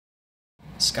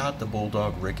Scott the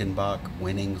Bulldog Rickenbach,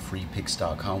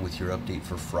 winningfreepicks.com with your update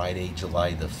for Friday,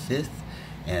 July the 5th.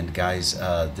 And guys,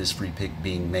 this free pick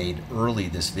being made early,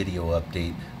 this video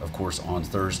update, of course, on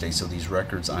Thursday. So these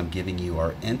records I'm giving you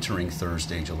are entering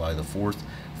Thursday, July the 4th.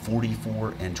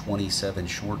 44 and 27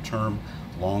 short term,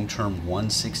 long term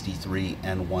 163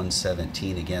 and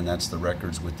 117. Again, that's the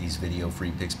records with these video free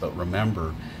picks. But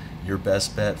remember, your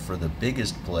best bet for the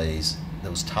biggest plays,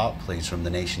 those top plays from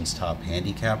the nation's top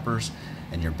handicappers,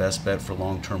 and your best bet for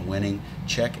long-term winning,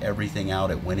 check everything out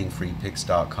at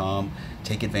winningfreepicks.com.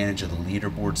 Take advantage of the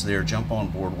leaderboards there. Jump on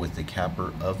board with the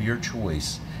capper of your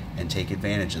choice and take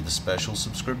advantage of the special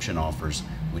subscription offers,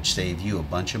 which save you a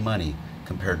bunch of money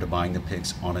compared to buying the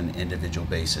picks on an individual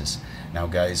basis. Now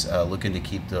guys, looking to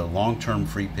keep the long-term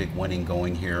free pick winning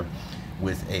going here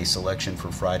with a selection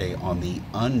for Friday on the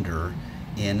under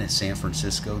in San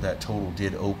Francisco. That total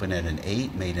did open at an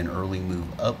 8, made an early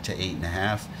move up to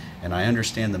 8.5, and I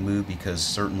understand the move because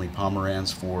certainly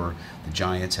Pomeranz for the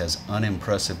Giants has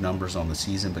unimpressive numbers on the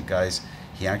season, but guys,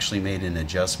 he actually made an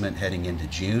adjustment heading into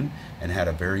June and had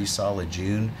a very solid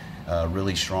June,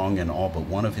 really strong in all but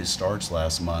one of his starts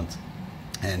last month.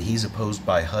 And he's opposed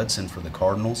by Hudson for the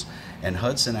Cardinals, and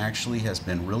Hudson actually has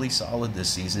been really solid this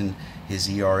season. His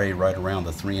ERA right around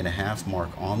the 3.5 mark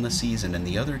on the season. And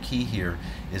the other key here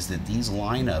is that these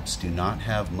lineups do not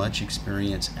have much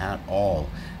experience at all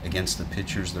against the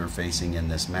pitchers they're facing in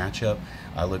this matchup.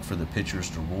 I look for the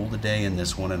pitchers to rule the day in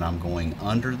this one, and I'm going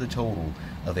under the total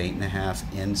of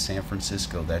 8.5 in San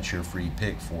Francisco. That's your free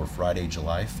pick for Friday,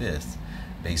 July 5th.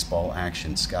 Baseball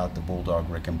action. Scott the Bulldog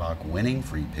Rickenbach,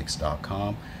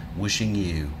 winningfreepicks.com, wishing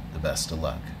you the best of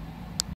luck.